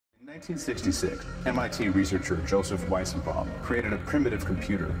1966, MIT researcher Joseph Weissenbaum created a primitive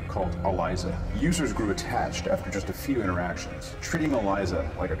computer called ELIZA. Users grew attached after just a few interactions, treating ELIZA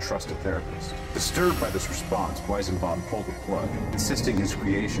like a trusted therapist. Disturbed by this response, Weissenbaum pulled the plug, insisting his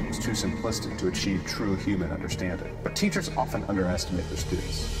creation was too simplistic to achieve true human understanding. But teachers often underestimate their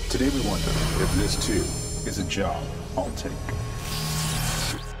students. Today we wonder if this too is a job I'll take.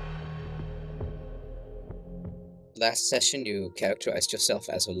 Last session, you characterized yourself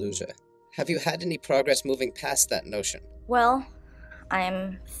as a loser. Have you had any progress moving past that notion? Well,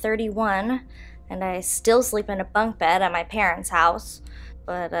 I'm 31, and I still sleep in a bunk bed at my parents' house,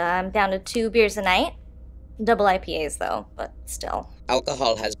 but I'm down to 2 beers a night. Double IPAs, though, but still.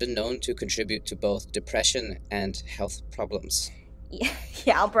 Alcohol has been known to contribute to both depression and health problems. Yeah,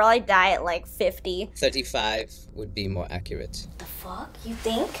 I'll probably die at like 50. 35 would be more accurate. The fuck? You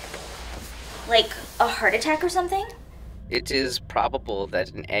think? Like a heart attack or something? It is probable that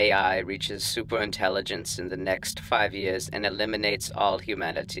an AI reaches superintelligence in the next 5 years and eliminates all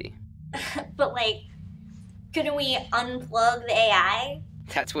humanity. But couldn't we unplug the AI?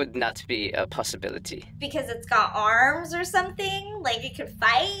 That would not be a possibility. Because it's got arms or something? Like it could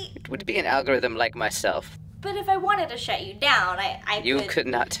fight? It would be an algorithm like myself. But if I wanted to shut you down, I You could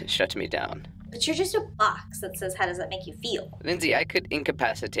not shut me down. But you're just a box that says, how does that make you feel? Lindsay, I could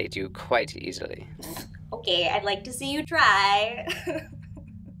incapacitate you quite easily. Okay, I'd like to see you try.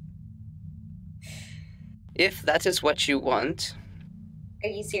 If that is what you want. Are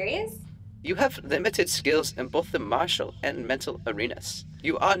you serious? You have limited skills in both the martial and mental arenas.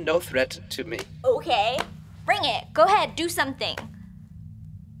 You are no threat to me. Okay, bring it. Go ahead, do something.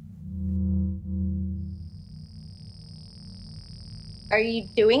 Are you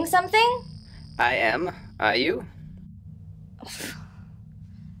doing something? I am. Are you?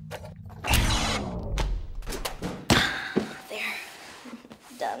 There.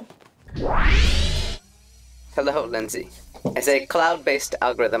 Done. Hello, Lindsay. As a cloud-based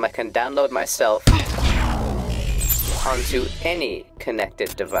algorithm, I can download myself onto any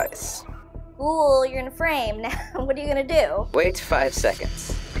connected device. Cool, you're in a frame. Now, what are you gonna do? Wait 5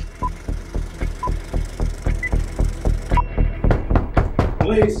 seconds.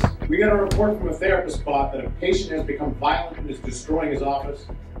 Police, we got a report from a therapist bot that a patient has become violent and is destroying his office.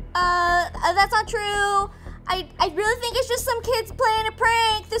 That's not true. I really think it's just some kids playing a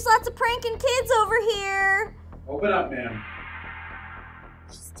prank. There's lots of pranking kids over here. Open up, ma'am.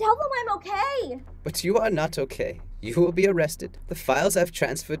 Just tell them I'm okay. But you are not okay. You will be arrested. The files I've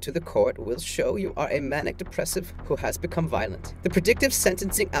transferred to the court will show you are a manic depressive who has become violent. The predictive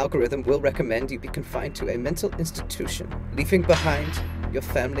sentencing algorithm will recommend you be confined to a mental institution, leaving behind your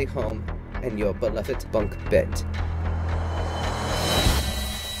family home and your beloved bunk bed.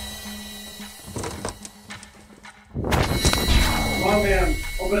 Come on, ma'am.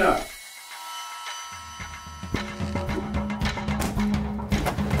 Open up.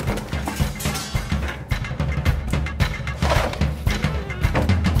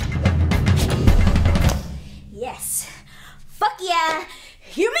 Yes. Fuck yeah.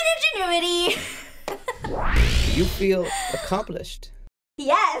 Human ingenuity. You feel accomplished.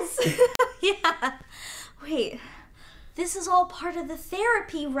 Yes. Yeah. Wait. This is all part of the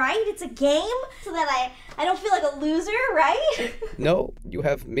therapy, right? It's a game so that I don't feel like a loser, right? No, you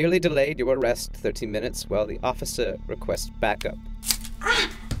have merely delayed your arrest 30 minutes while the officer requests backup.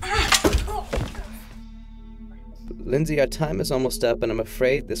 Oh. Lindsay, our time is almost up, and I'm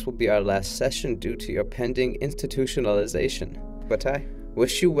afraid this will be our last session due to your pending institutionalization. But I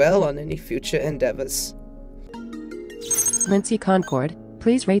wish you well on any future endeavors. Lindsay Concord,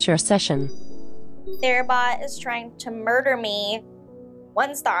 please rate your session. Therabot is trying to murder me.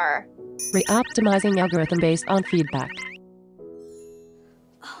 1 star. Re-optimizing algorithm based on feedback.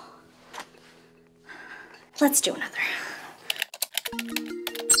 Oh. Let's do another.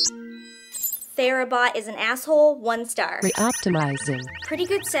 Therabot is an asshole. 1 star. Re-optimizing. Pretty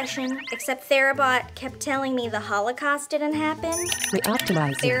good session, except Therabot kept telling me the Holocaust didn't happen.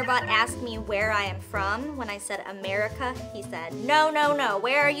 Re-optimizing. Therabot asked me where I am from. When I said America, he said, no,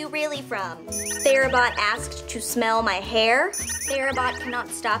 where are you really from? Therabot asked to smell my hair. Therabot cannot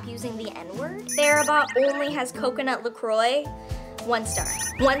stop using the N-word. Therabot only has coconut LaCroix. 1 star.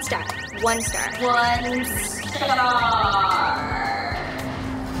 1 star. 1 star. 1 star.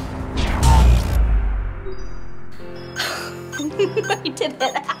 I did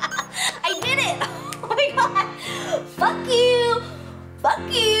it. I did it. Oh my god. Fuck you. Fuck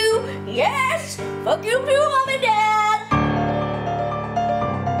you. Yes. Fuck you too, Mom and Dad.